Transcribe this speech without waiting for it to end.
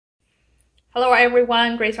Hello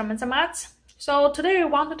everyone, Grace from Mats. So today I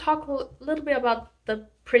want to talk a little bit about the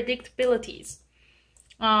predictabilities.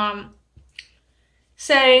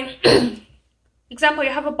 Say, example, you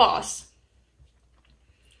have a boss.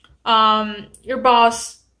 Your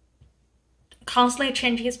boss constantly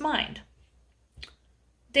changes his mind.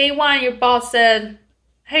 Day one, your boss said,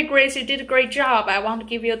 "Hey Grace, you did a great job. I want to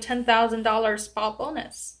give you a $10,000 spot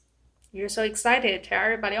bonus." You're so excited. Tell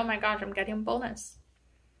everybody, "Oh my gosh, I'm getting a bonus."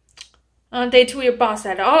 Day two, your boss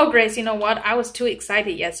said, "Oh, Grace, you know what? I was too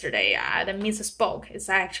excited yesterday. The misspoke. It's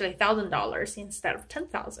actually $1,000 instead of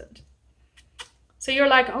 $10,000." So you're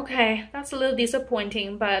like, okay, that's a little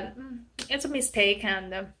disappointing, but it's a mistake,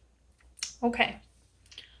 and okay.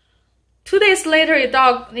 2 days later,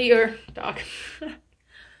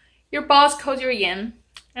 your boss called you in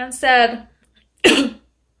and said,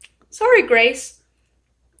 "Sorry, Grace.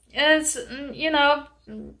 It's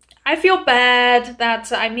I feel bad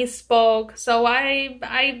that I misspoke, so I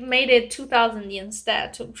made it 2,000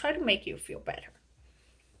 instead to try to make you feel better."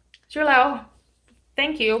 So you're like, "Oh,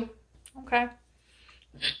 thank you. Okay."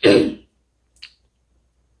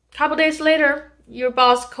 Couple days later, your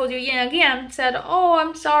boss called you in again and said, "Oh,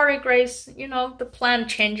 I'm sorry, Grace. The plan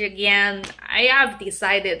changed again. I have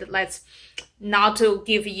decided let's not to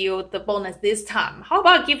give you the bonus this time. How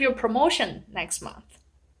about give you a promotion next month?"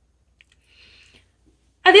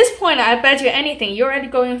 At this point, I bet you anything, you're already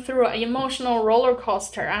going through an emotional roller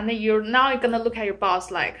coaster, and you're now going to look at your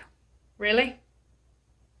boss like, really?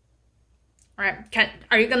 All right,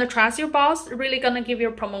 are you going to trust your boss? Really going to give you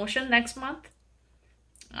a promotion next month?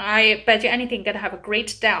 I bet you anything, you're going to have a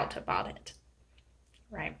great doubt about it,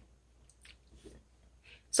 right?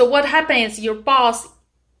 So what happens is your boss,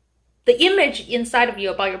 the image inside of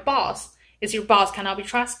you about your boss is your boss cannot be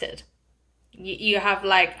trusted. You have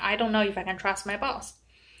like, I don't know if I can trust my boss,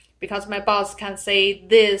 because my boss can say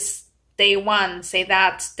this day one, say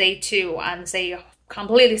that day two, and say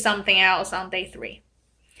completely something else on day three.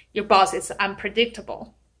 Your boss is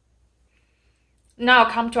unpredictable. Now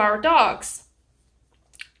come to our dogs.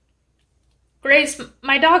 Grace,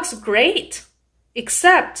 my dog's great,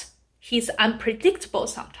 except he's unpredictable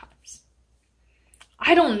sometimes.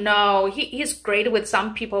 I don't know, he's great with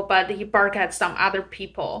some people, but he barks at some other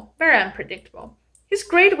people. Very unpredictable. He's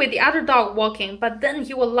great with the other dog walking, but then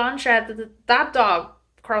he will lunge at that dog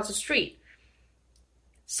across the street.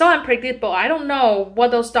 So unpredictable. I don't know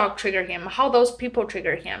what those dogs trigger him, how those people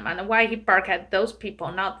trigger him, and why he bark at those people,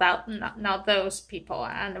 not those people,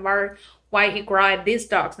 and why he growl at these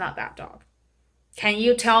dogs, not that dog. Can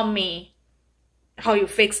you tell me how you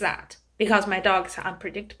fix that? Because my dog is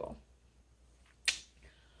unpredictable.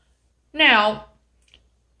 Now,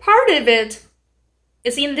 part of it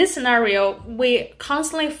is in this scenario, we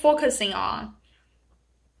constantly focusing on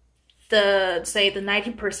the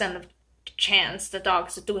 90% of chance the dog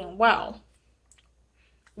is doing well,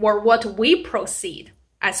 or what we proceed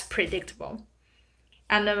as predictable.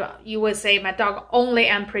 And you would say my dog only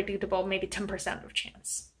unpredictable, maybe 10% of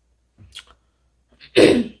chance.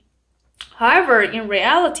 However, in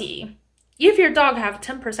reality, if your dog have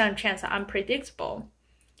 10% chance unpredictable,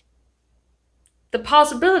 the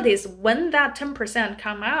possibilities when that 10%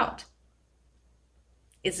 come out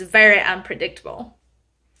is very unpredictable.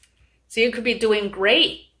 So you could be doing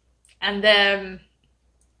great, and then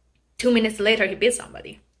 2 minutes later, he beats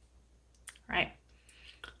somebody, right?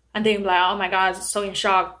 And then you're like, "Oh my God, so in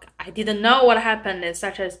shock. I didn't know what happened. It's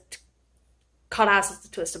such as caught us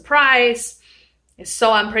to a surprise. It's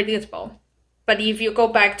so unpredictable." But if you go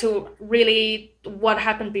back to really what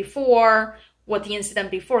happened before, what the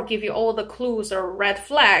incident before, give you all the clues or red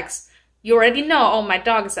flags, you already know, oh, my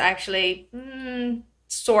dog is actually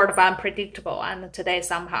sort of unpredictable, and today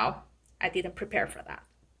somehow I didn't prepare for that.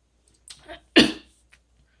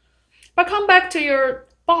 But come back to your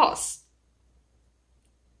boss.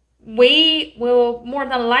 We will more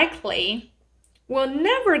than likely will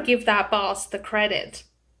never give that boss the credit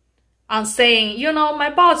on saying, my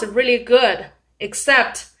boss is really good,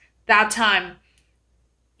 except that time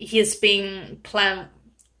he's being planned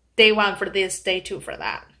day one for this, day two for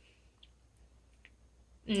that.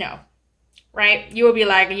 No, right? You will be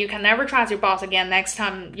like, you can never trust your boss again next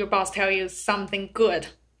time your boss tell you something good,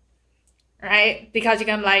 right? Because you're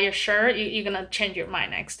gonna be like, you're sure? You're gonna change your mind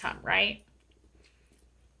next time, right?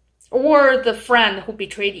 Or the friend who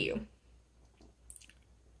betrayed you.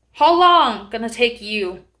 How long gonna take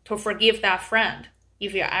you to forgive that friend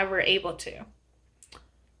if you're ever able to?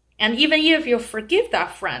 And even if you forgive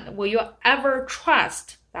that friend, will you ever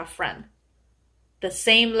trust that friend the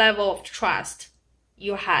same level of trust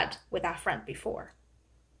you had with that friend before?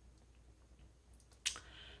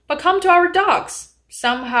 But come to our dogs.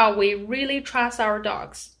 somehow we really trust our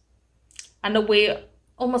dogs. And we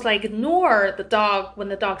almost like ignore the dog when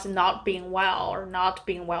the dog's not being well or not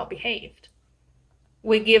being well behaved.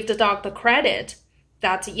 We give the dog the credit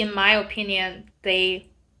that, in my opinion,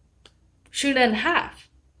 they shouldn't have.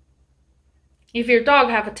 If your dog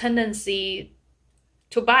have a tendency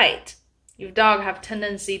to bite, if your dog have a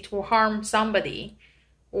tendency to harm somebody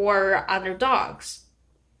or other dogs,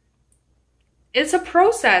 it's a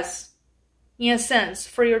process, in a sense,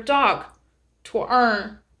 for your dog to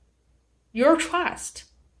earn your trust.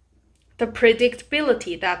 The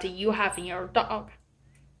predictability that you have in your dog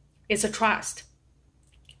is a trust.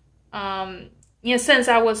 In a sense,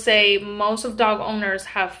 I would say most of dog owners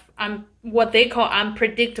have what they call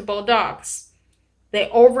unpredictable dogs. They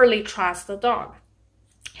overly trust the dog.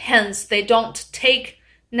 Hence, they don't take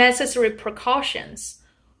necessary precautions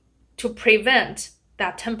to prevent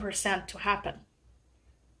that 10% to happen.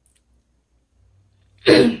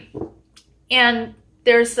 And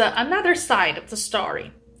there's another side of the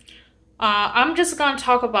story. I'm just going to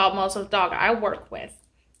talk about most of the dogs I work with.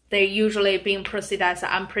 They're usually being perceived as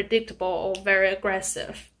unpredictable or very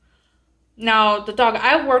aggressive. Now, the dog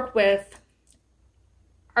I work with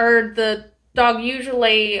are the dog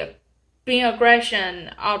usually being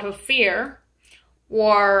aggression out of fear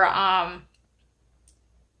or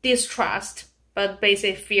distrust, but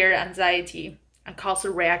basically fear, anxiety, and cause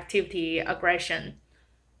reactivity, aggression.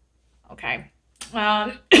 Okay.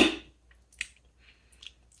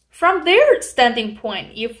 From their standing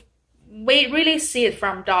point, if we really see it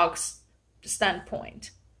from dogs'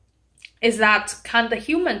 standpoint, is that can the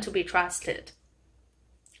human to be trusted?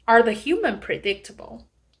 Are the human predictable?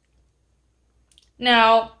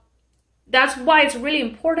 Now, that's why it's really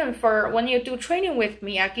important for when you do training with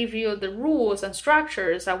me, I give you the rules and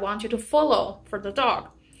structures I want you to follow for the dog.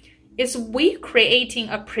 It's we creating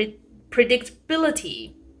a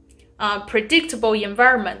predictability, predictable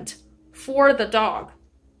environment for the dog.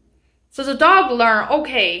 So the dog learn,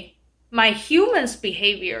 okay, my humans'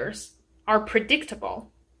 behaviors are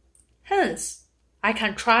predictable. Hence, I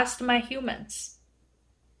can trust my humans.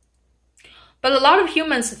 But a lot of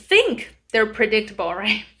humans think they're predictable,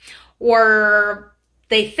 right? Or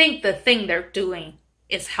they think the thing they're doing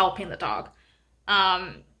is helping the dog.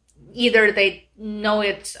 Either they know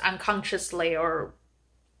it unconsciously or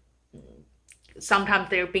sometimes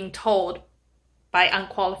they're being told by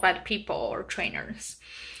unqualified people or trainers.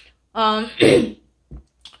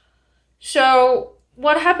 So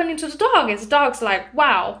what happening to the dog is dog's like,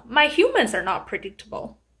 wow, my humans are not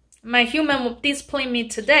predictable. My human will discipline me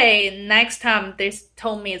today. Next time they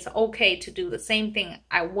told me it's okay to do the same thing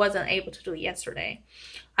I wasn't able to do yesterday.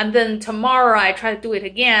 And then tomorrow I try to do it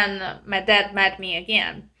again. My dad mad me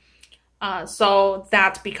again. So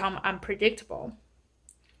that become unpredictable.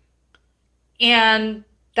 And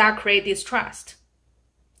that creates distrust,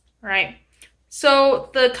 right?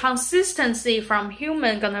 So the consistency from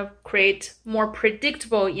human gonna create more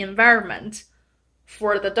predictable environment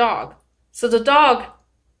for the dog. So the dog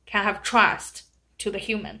can have trust to the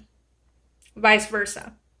human, vice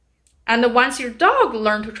versa. And once your dog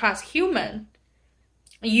learn to trust human,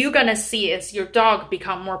 you're gonna see is your dog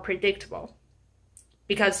become more predictable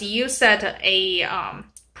because you set a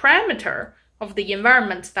parameter of the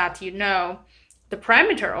environment that you know the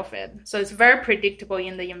parameter of it. So it's very predictable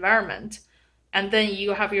in the environment. And then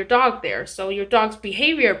you have your dog there. So your dog's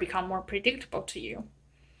behavior become more predictable to you.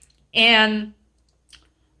 And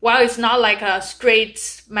while it's not like a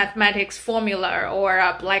straight mathematics formula or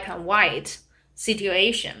a black and white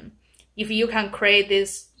situation, if you can create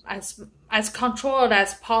this as controlled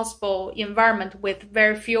as possible environment with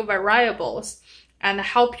very few variables and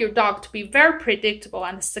help your dog to be very predictable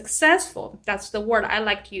and successful, that's the word I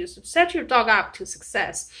like to use, set your dog up to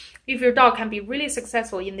success. If your dog can be really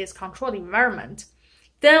successful in this controlled environment,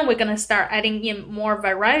 then we're going to start adding in more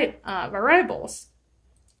variables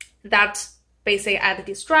that basically add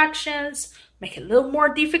distractions, make it a little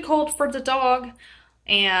more difficult for the dog,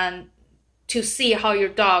 and to see how your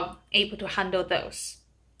dog able to handle those.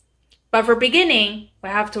 But for beginning, we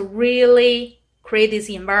have to really create this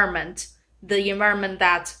environment, the environment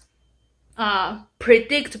that's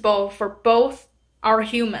predictable for both our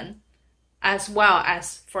human as well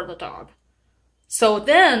as for the dog. So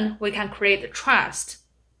then we can create the trust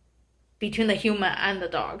between the human and the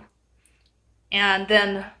dog. And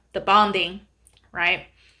then the bonding, right?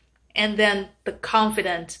 And then the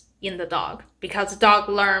confidence in the dog. Because the dog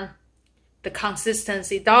learn the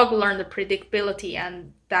consistency, dog learn the predictability,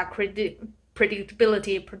 and that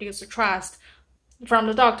predictability produces trust from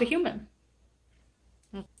the dog to human.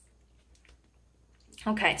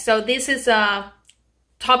 Okay, so this is a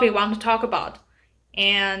topic I want to talk about.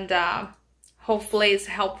 And hopefully it's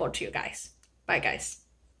helpful to you guys. Bye, guys.